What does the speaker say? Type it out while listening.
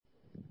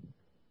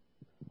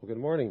Well, good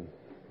morning.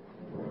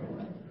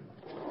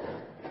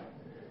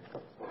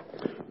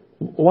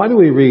 Why do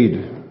we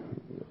read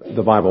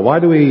the Bible? Why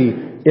do we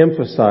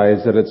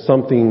emphasize that it's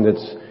something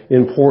that's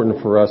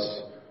important for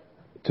us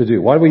to do?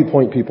 Why do we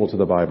point people to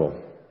the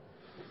Bible?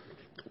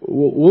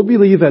 We'll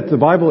believe that the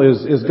Bible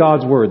is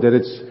God's Word, that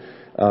it's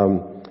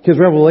His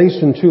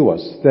revelation to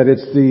us, that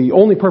it's the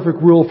only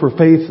perfect rule for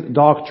faith,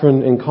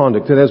 doctrine, and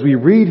conduct, that as we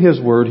read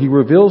His Word, He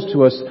reveals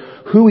to us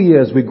who He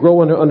is. We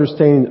grow in our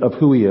understanding of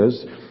who He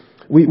is.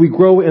 We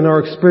grow in our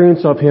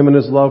experience of Him and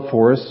His love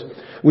for us.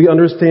 We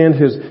understand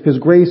His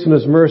grace and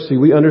His mercy.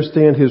 We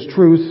understand His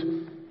truth.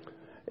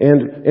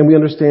 And we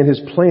understand His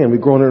plan. We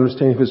grow in our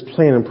understanding of His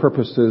plan and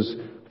purposes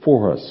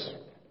for us.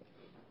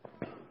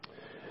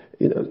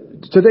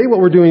 Today what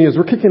we're doing is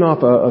we're kicking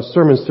off a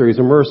sermon series,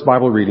 Immersed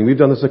Bible Reading. We've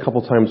done this a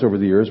couple times over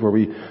the years where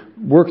we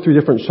work through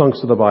different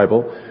chunks of the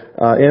Bible.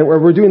 And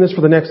we're doing this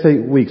for the next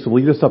 8 weeks.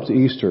 We'll lead us up to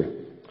Easter.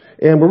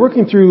 And we're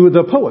working through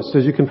the poets,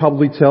 as you can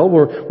probably tell.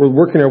 We're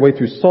working our way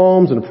through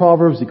Psalms and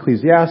Proverbs,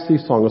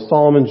 Ecclesiastes, Song of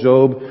Solomon,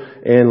 Job,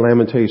 and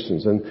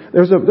Lamentations. And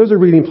there's a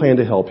reading plan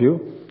to help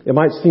you. It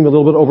might seem a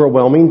little bit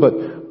overwhelming, but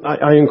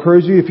I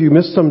encourage you, if you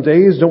miss some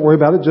days, don't worry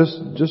about it.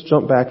 Just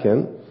jump back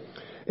in.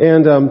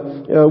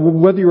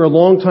 And whether you're a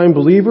long-time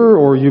believer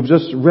or you've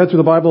just read through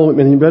the Bible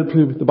and you've read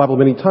through the Bible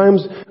many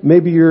times,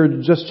 maybe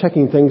you're just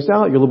checking things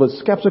out, you're a little bit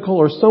skeptical,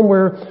 or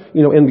somewhere,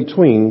 in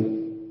between,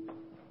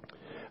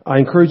 I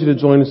encourage you to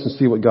join us and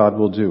see what God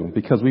will do,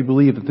 because we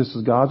believe that this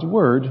is God's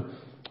Word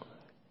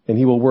and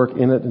He will work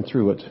in it and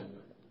through it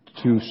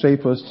to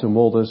shape us, to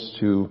mold us,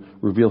 to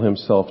reveal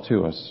Himself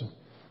to us.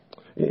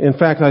 In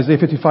fact, Isaiah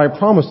 55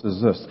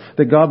 promises this,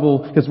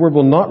 that His Word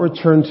will not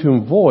return to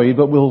Him void,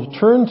 but will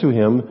turn to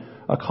Him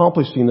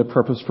accomplishing the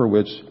purpose for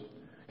which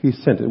He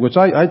sent it. Which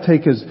I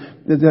take as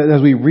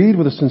we read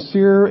with a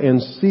sincere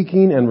and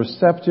seeking and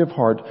receptive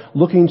heart,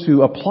 looking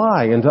to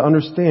apply and to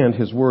understand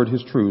His Word,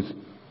 His truth,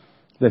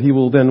 that He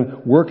will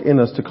then work in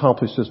us to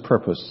accomplish His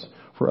purpose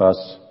for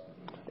us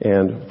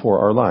and for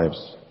our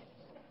lives.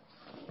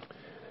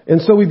 And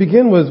so we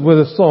begin with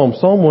a psalm,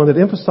 Psalm 1, that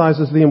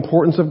emphasizes the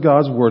importance of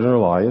God's Word in our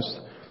lives,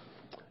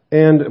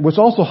 and which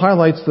also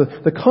highlights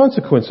the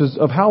consequences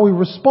of how we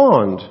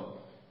respond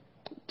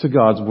to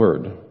God's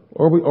Word,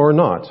 or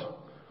not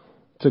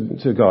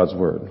to God's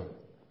Word.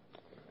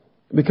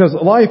 Because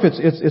life,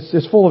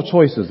 it's full of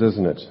choices,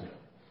 isn't it?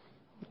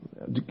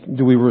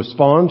 Do we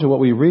respond to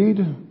what we read?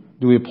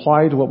 Do we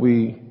apply to what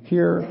we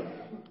hear?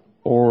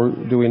 Or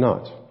do we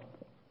not?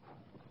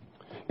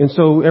 And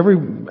so every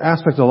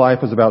aspect of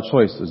life is about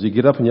choices. You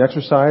get up and you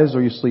exercise,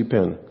 or you sleep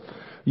in.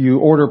 You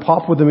order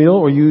pop with a meal,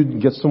 or you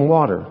get some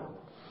water.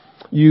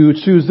 You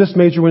choose this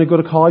major when you go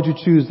to college, you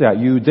choose that.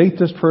 You date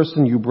this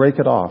person, you break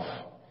it off.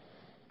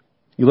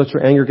 You let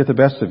your anger get the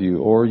best of you,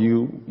 or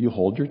you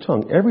hold your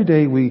tongue. Every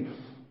day we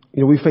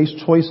face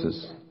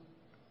choices.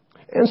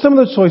 And some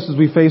of the choices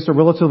we face are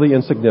relatively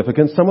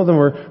insignificant. Some of them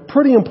are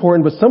pretty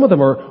important, but some of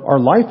them are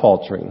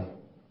life-altering.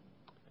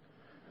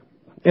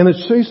 And the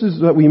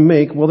choices that we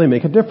make, well, they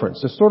make a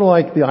difference. It's sort of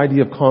like the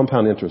idea of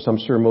compound interest. I'm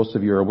sure most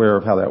of you are aware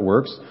of how that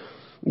works.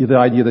 The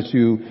idea that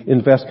you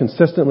invest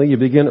consistently, you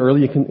begin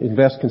early, you can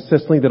invest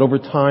consistently, that over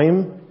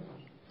time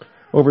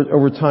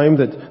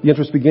that the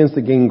interest begins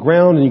to gain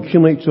ground and you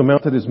accumulate to an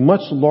amount that is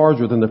much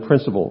larger than the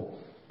principal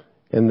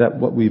and that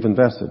what we've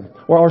invested.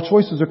 Well, our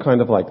choices are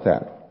kind of like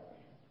that.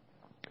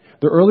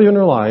 The earlier in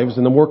our lives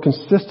and the more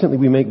consistently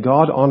we make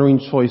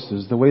God-honoring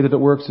choices, the way that it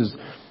works is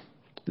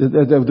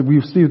that we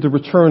receive the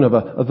return of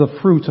the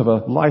fruit of a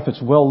life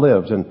that's well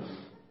lived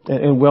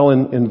and well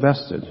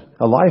invested.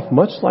 A life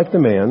much like the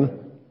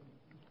man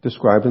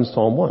described in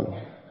Psalm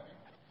 1.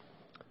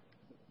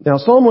 Now,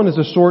 Psalm 1 is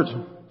a short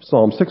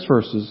psalm, 6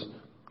 verses,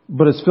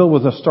 but it's filled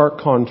with a stark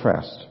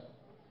contrast.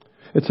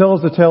 It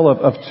tells the tale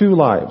of two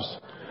lives.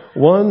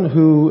 One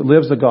who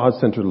lives a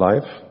God-centered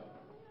life,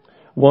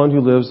 one who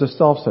lives a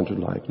self-centered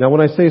life. Now,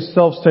 when I say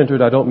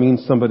self-centered, I don't mean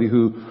somebody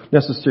who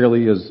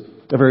necessarily is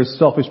a very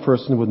selfish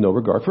person with no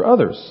regard for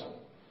others.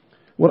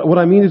 What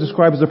I mean to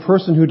describe is a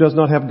person who does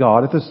not have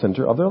God at the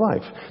center of their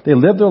life. They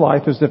live their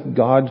life as if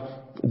God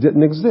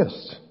didn't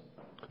exist.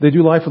 They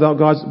do life without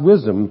God's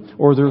wisdom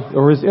or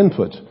His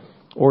input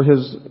or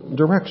His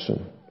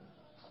direction.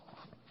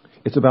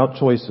 It's about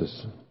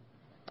choices.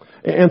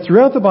 And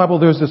throughout the Bible,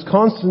 there's this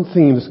constant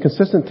theme, this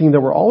consistent theme that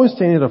we're always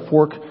standing at a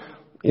fork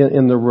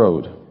in the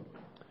road.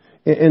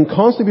 And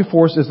constantly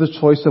before us is the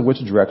choice of which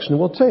direction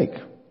we'll take.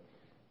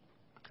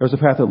 There's a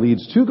path that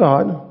leads to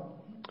God.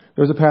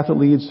 There's a path that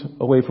leads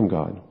away from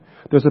God.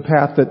 There's a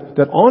path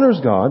that honors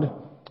God.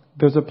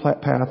 There's a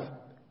path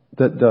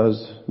that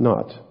does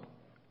not.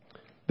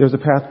 There's a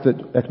path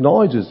that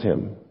acknowledges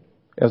Him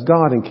as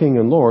God and King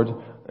and Lord,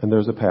 and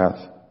there's a path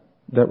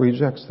that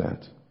rejects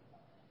that.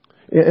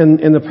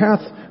 And the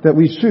path that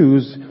we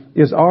choose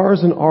is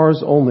ours and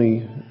ours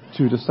only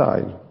to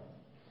decide.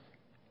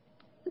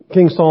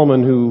 King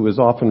Solomon, who is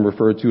often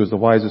referred to as the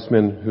wisest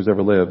man who's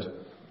ever lived,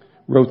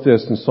 wrote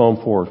this in Psalm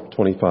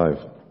 4:25.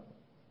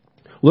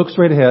 Look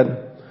straight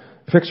ahead.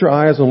 Fix your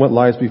eyes on what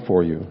lies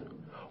before you.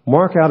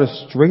 Mark out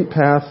a straight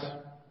path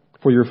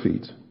for your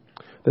feet.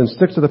 Then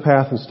stick to the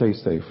path and stay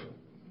safe.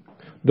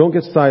 Don't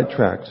get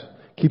sidetracked.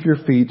 Keep your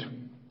feet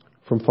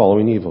from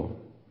following evil.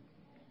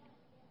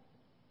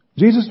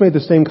 Jesus made the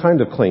same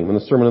kind of claim in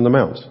the Sermon on the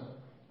Mount.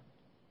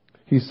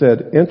 He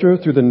said, enter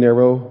through the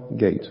narrow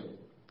gate.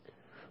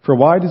 For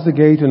wide is the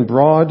gate and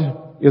broad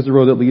is the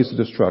road that leads to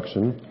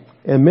destruction,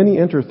 and many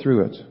enter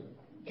through it.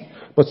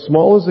 But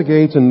small is the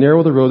gate and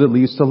narrow the road that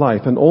leads to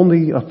life, and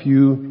only a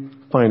few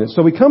find it.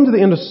 So we come to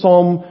the end of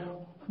Psalm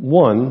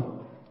 1.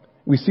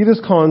 We see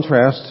this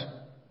contrast,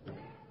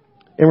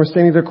 and we're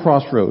standing at a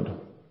crossroad.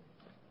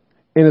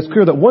 And it's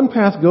clear that one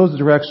path goes the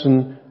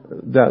direction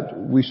that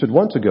we should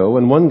want to go,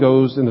 and one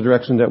goes in the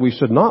direction that we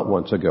should not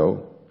want to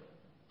go.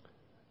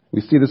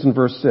 We see this in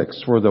verse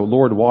 6, where the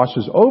Lord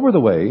washes over the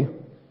way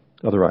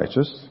of the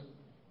righteous.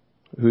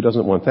 Who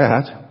doesn't want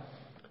that?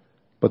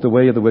 But the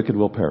way of the wicked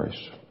will perish.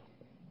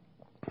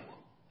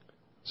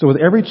 So with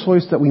every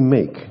choice that we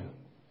make,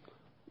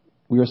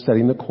 we are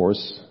setting the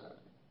course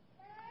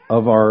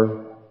of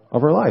our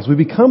lives. We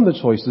become the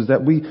choices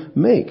that we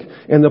make.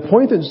 And the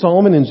point that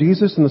Solomon and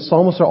Jesus and the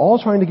psalmists are all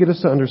trying to get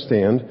us to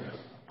understand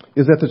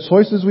is that the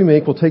choices we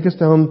make will take us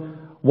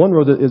down one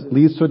road that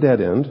leads to a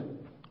dead end,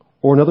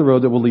 or another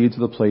road that will lead to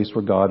the place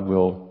where God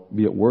will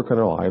be at work in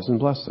our lives and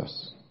bless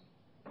us.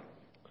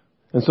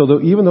 And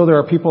so even though there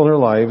are people in our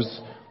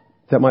lives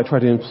that might try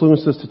to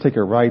influence us to take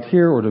a right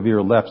here or to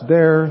veer left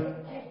there,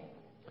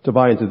 to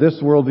buy into this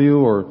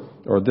worldview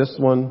or this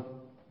one,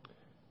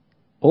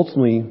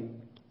 ultimately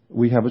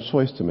we have a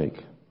choice to make.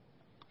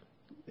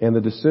 And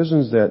the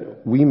decisions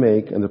that we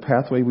make and the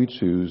pathway we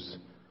choose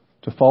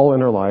to follow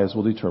in our lives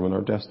will determine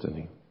our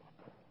destiny.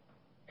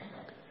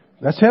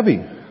 That's heavy.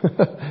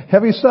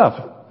 Heavy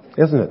stuff,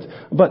 isn't it?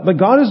 But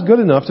God is good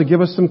enough to give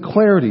us some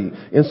clarity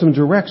and some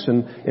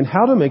direction in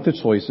how to make the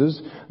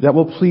choices that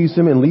will please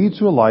Him and lead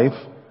to a life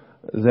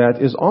that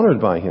is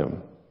honored by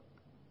Him.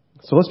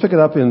 So let's pick it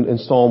up in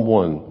Psalm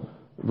 1,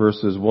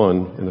 verses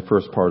 1 in the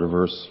first part of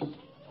verse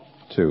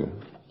 2.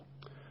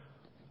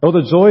 Oh,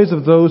 the joys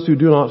of those who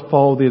do not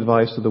follow the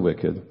advice of the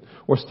wicked,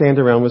 or stand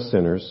around with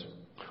sinners,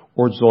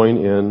 or join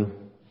in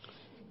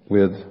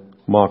with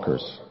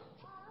mockers.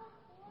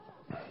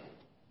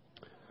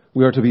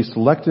 We are to be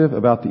selective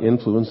about the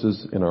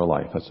influences in our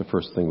life. That's the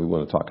first thing we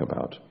want to talk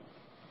about.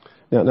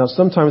 Now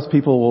sometimes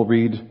people will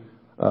read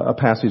a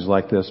passage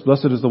like this.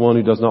 Blessed is the one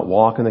who does not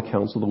walk in the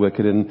counsel of the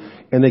wicked. And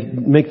they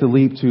make the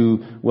leap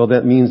to, well,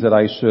 that means that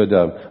I should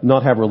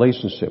not have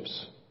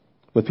relationships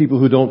with people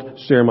who don't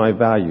share my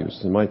values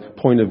and my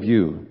point of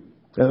view,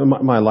 and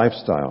my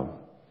lifestyle.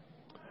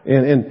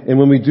 And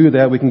when we do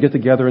that, we can get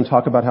together and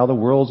talk about how the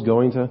world's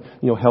going to,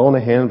 hell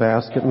in a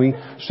handbasket. And we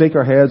shake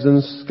our heads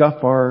and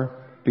scuff our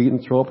feet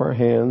and throw up our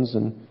hands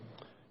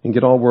and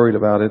get all worried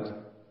about it.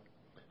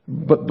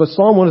 But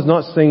Psalm 1 is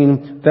not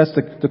saying that's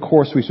the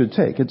course we should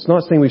take. It's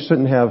not saying we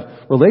shouldn't have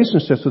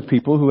relationships with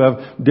people who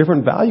have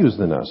different values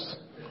than us.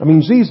 I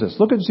mean, Jesus,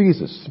 look at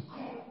Jesus.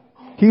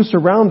 He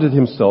surrounded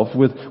himself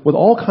with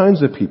all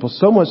kinds of people,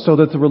 so much so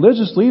that the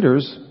religious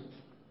leaders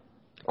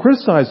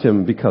criticized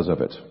him because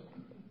of it.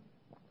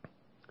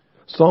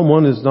 Psalm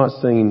 1 is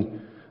not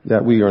saying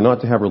that we are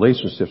not to have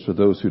relationships with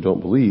those who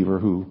don't believe or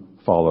who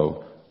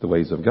follow the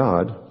ways of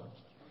God.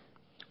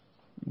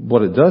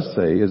 What it does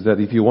say is that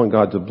if you want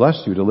God to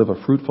bless you to live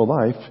a fruitful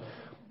life,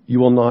 you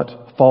will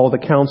not follow the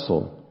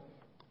counsel.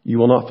 You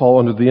will not fall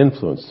under the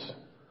influence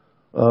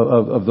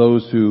of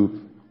those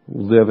who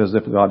live as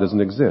if God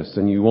doesn't exist.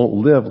 And you won't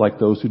live like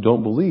those who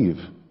don't believe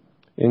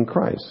in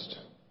Christ.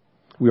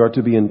 We are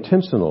to be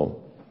intentional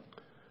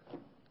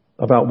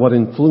about what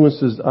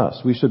influences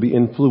us. We should be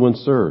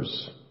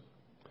influencers,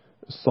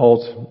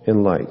 salt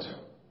and light,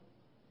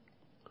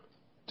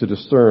 to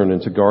discern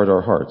and to guard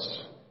our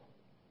hearts.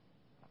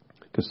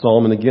 Because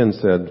Solomon again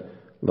said,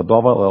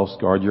 above all else,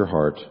 guard your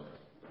heart,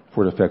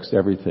 for it affects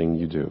everything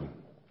you do.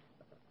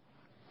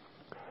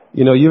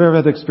 You've ever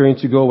had the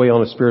experience, you go away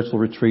on a spiritual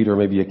retreat or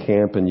maybe a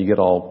camp and you get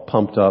all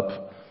pumped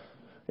up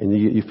and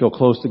you feel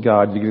close to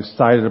God, you get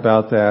excited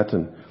about that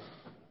and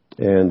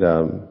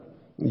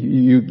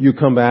you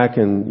come back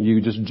and you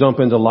just jump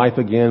into life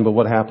again. But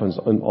what happens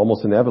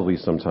almost inevitably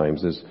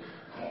sometimes is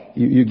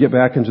you get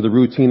back into the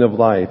routine of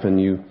life and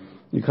you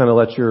kind of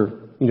let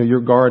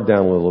your guard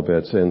down a little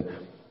bit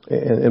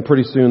and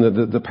pretty soon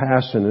the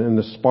passion and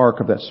the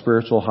spark of that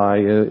spiritual high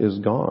is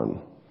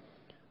gone.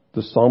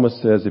 The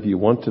psalmist says if you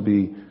want to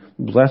be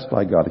blessed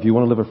by God, if you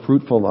want to live a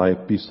fruitful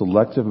life, be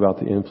selective about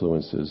the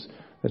influences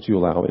that you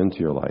allow into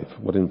your life.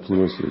 What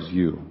influences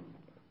you?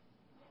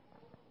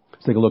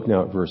 Let's take a look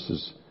now at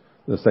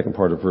the second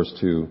part of verse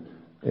 2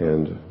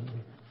 and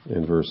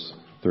in verse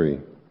 3.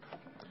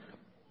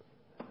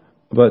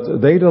 But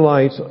they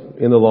delight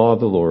in the law of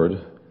the Lord,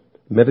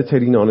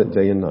 meditating on it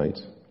day and night.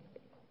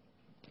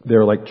 They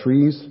are like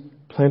trees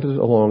planted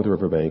along the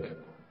riverbank,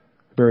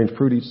 bearing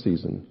fruit each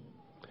season.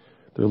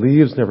 Their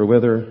leaves never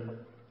wither,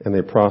 and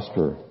they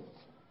prosper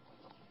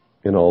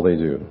in all they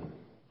do.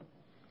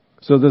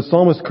 So the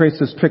psalmist creates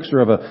this picture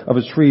of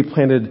a tree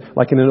planted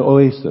like in an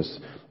oasis,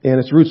 and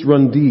its roots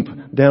run deep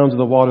down to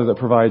the water that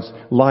provides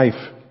life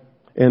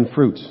and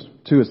fruit.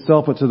 to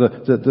itself, but to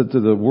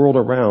the world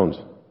around.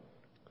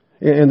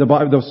 And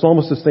the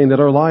psalmist is saying that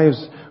our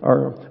lives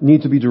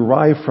need to be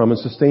derived from and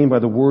sustained by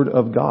the Word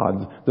of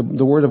God.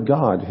 The Word of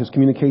God, His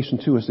communication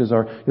to us, is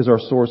our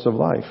source of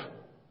life.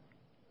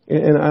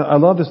 And I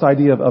love this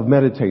idea of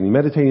meditating.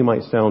 Meditating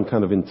might sound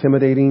kind of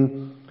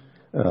intimidating,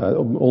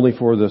 only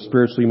for the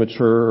spiritually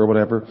mature or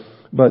whatever.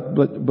 But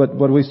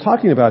what he's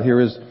talking about here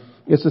is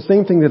it's the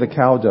same thing that a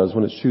cow does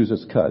when it chews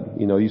its cud.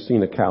 You know, you've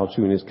seen a cow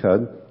chewing its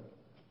cud.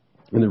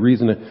 And the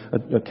reason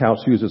a cow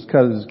chews its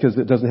cud is because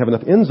it doesn't have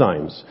enough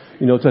enzymes,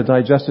 to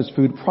digest its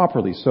food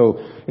properly. So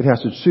it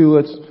has to chew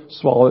it,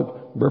 swallow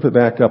it, burp it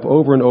back up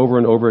over and over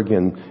and over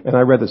again. And I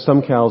read that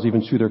some cows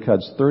even chew their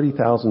cuds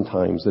 30,000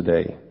 times a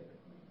day.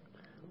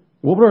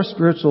 What would our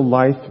spiritual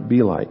life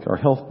be like, our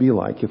health be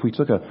like, if we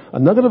took a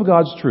nugget of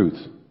God's truth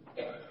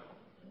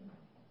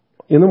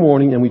in the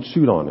morning and we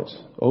chewed on it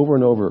over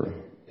and over?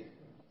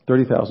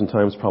 30,000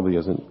 times probably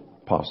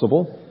isn't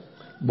possible.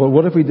 But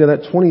what if we did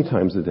that 20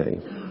 times a day?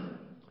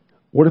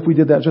 What if we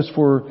did that just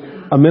for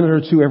a minute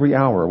or two every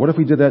hour? What if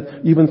we did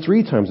that even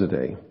 3 times a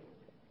day?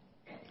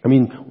 I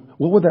mean,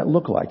 what would that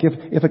look like?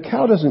 If a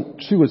cow doesn't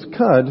chew its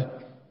cud,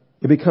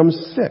 it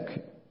becomes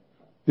sick.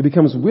 It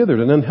becomes withered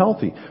and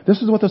unhealthy.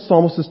 This is what the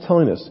psalmist is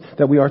telling us,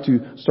 that we are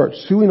to start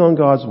chewing on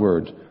God's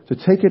Word, to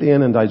take it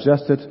in and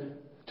digest it,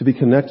 to be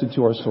connected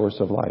to our source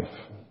of life.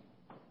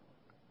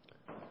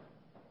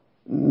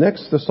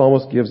 Next, the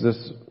psalmist gives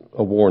us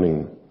a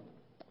warning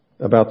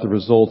about the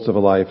results of a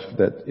life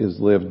that is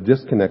lived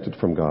disconnected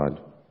from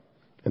God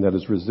and that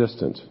is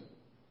resistant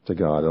to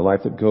God, a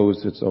life that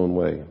goes its own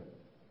way.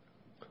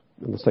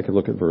 Let's take a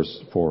look at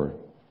verse 4.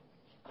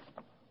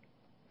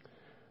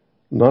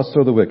 Not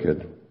so the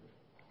wicked.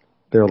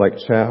 They are like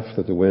chaff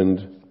that the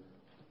wind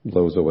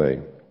blows away.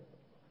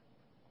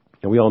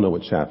 And we all know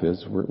what chaff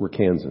is. We're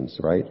Kansans,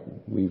 right?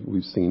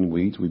 We've seen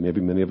wheat.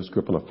 Maybe many of us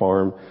grew up on a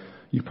farm.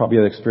 You probably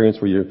had an experience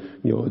where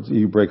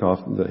you break off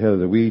the head of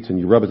the wheat and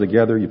you rub it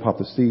together, you pop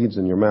the seeds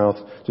in your mouth,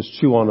 just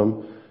chew on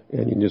them,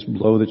 and you just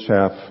blow the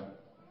chaff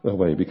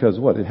away. Because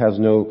what?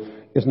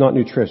 It's not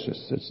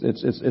nutritious.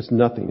 It's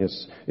nothing.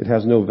 It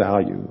has no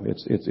value.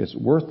 It's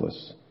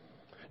worthless.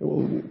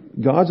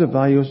 God's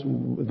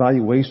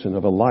evaluation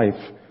of a life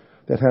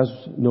that has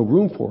no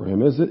room for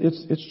Him is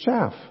it's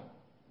chaff.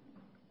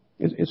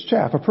 It's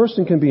chaff. A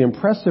person can be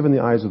impressive in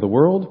the eyes of the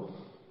world,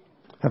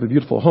 have a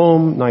beautiful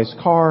home, nice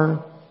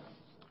car,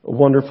 a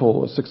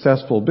wonderful,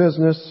 successful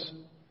business,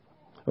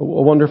 a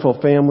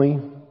wonderful family.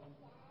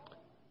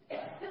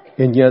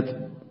 And yet,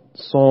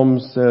 Psalm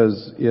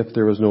says, if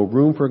there is no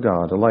room for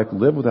God, a life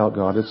lived without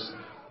God,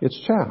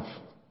 it's chaff.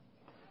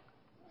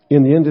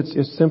 In the end,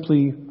 it's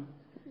simply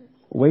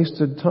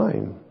wasted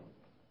time.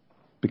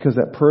 Because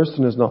that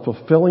person is not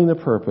fulfilling the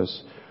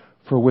purpose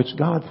for which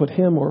God put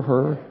him or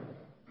her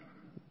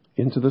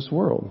into this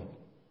world.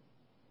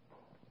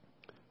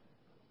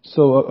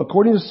 So,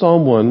 according to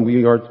Psalm 1,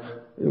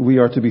 we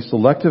are to be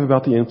selective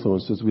about the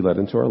influences we let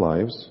into our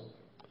lives.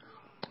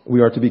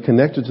 We are to be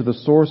connected to the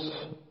source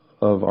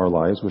of our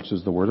lives, which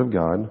is the Word of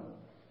God.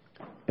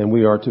 And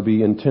we are to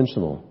be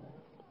intentional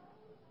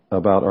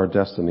about our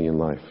destiny in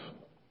life.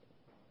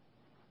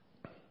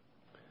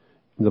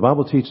 The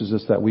Bible teaches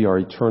us that we are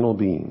eternal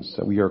beings,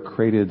 that we are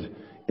created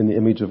in the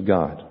image of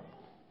God.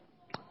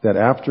 That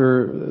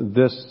after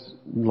this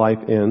life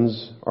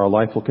ends, our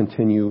life will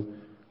continue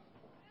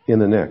in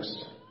the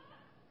next.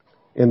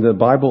 And the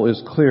Bible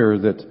is clear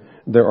that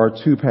there are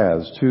 2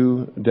 paths,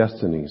 2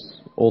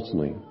 destinies,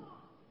 ultimately.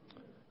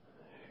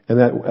 And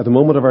that at the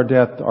moment of our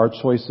death, our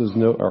choices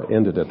are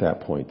ended at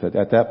that point. That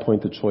at that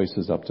point, the choice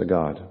is up to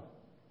God.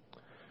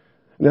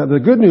 Now,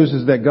 the good news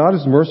is that God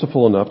is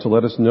merciful enough to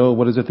let us know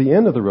what is at the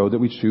end of the road that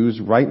we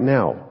choose right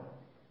now.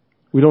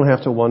 We don't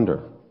have to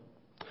wonder.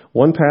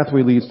 One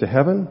pathway leads to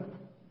heaven.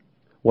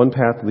 One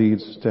path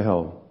leads to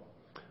hell.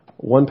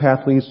 One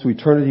path leads to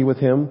eternity with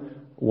Him.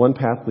 One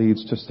path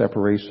leads to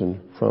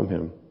separation from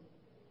Him.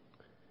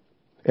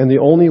 And the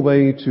only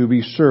way to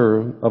be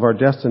sure of our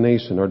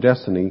destination, our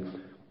destiny,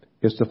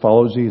 is to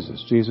follow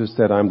Jesus. Jesus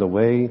said, I'm the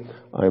way,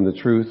 I'm the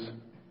truth,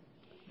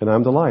 and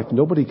I'm the life.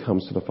 Nobody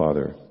comes to the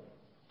Father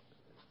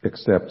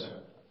except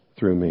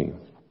through me.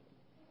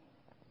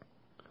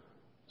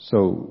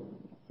 So,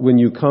 when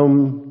you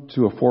come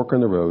to a fork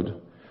in the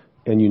road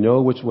and you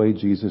know which way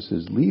Jesus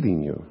is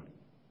leading you,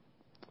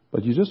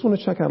 but you just want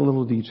to check out a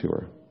little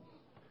detour,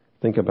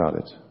 think about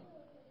it.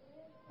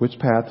 Which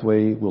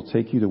pathway will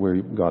take you to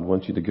where God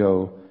wants you to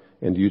go,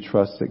 and do you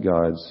trust that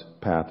God's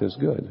path is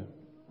good?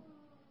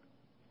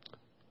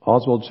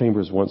 Oswald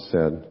Chambers once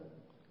said,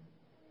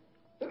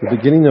 the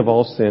beginning of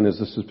all sin is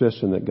the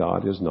suspicion that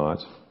God is not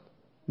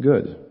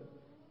good.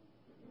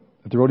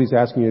 That the road He's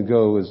asking you to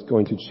go is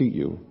going to cheat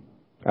you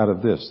out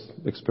of this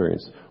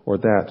experience, or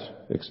that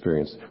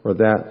experience, or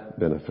that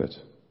benefit.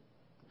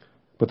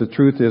 But the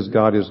truth is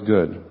God is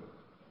good.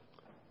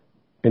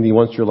 And He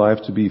wants your life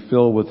to be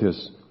filled with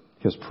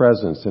His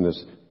presence and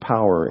His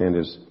power and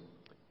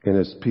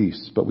His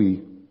peace. But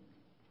we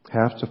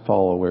have to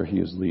follow where He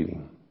is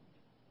leading.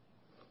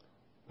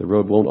 The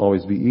road won't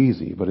always be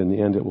easy, but in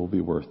the end it will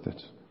be worth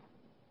it.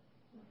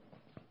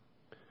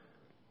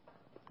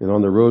 And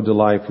on the road to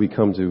life, we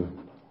come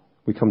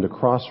to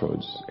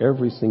crossroads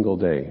every single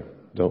day,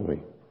 don't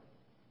we?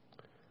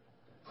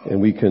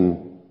 And we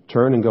can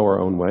turn and go our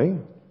own way,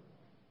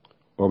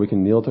 or we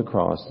can kneel at the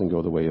cross and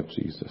go the way of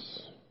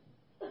Jesus.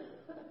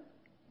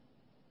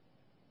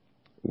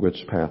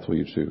 Which path will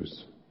you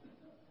choose?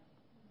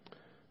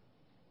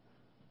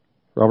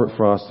 Robert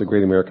Frost, the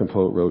great American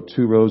poet, wrote,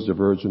 "Two roads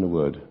diverge in a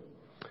wood,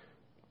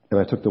 and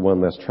I took the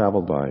one less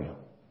traveled by,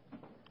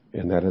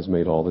 and that has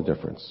made all the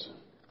difference."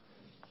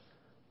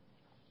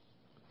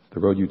 The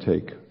road you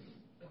take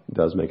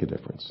does make a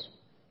difference.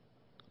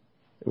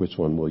 Which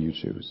one will you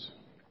choose?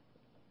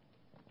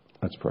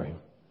 Let's pray.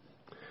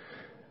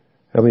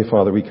 Heavenly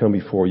Father, we come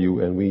before you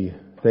and we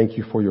thank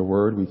you for your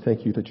word. We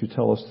thank you that you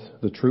tell us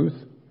the truth,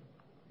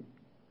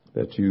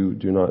 that you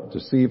do not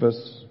deceive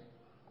us.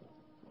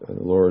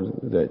 Lord,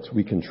 that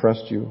we can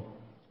trust you,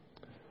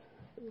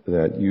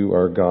 that you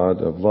are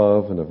God of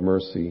love and of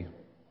mercy,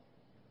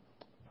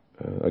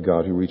 a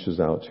God who reaches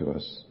out to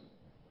us.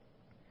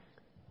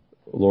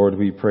 Lord,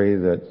 we pray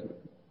that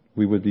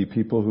we would be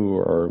people who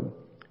are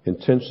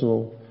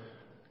intentional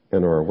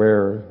and are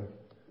aware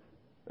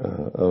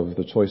of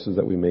the choices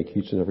that we make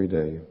each and every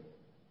day.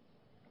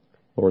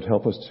 Lord,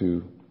 help us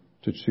to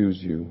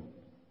choose you,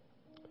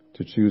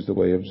 to choose the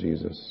way of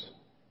Jesus,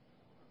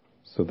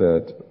 so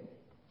that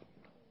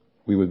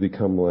we would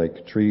become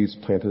like trees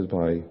planted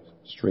by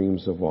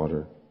streams of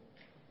water,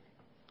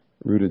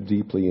 rooted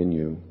deeply in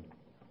you,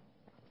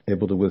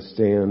 able to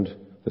withstand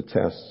the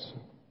tests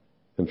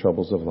and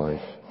troubles of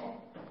life,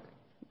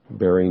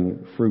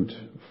 bearing fruit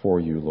for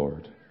you,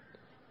 Lord,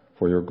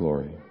 for your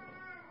glory.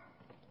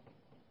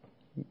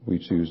 We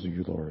choose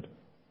you, Lord.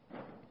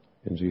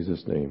 In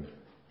Jesus' name,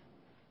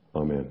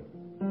 amen.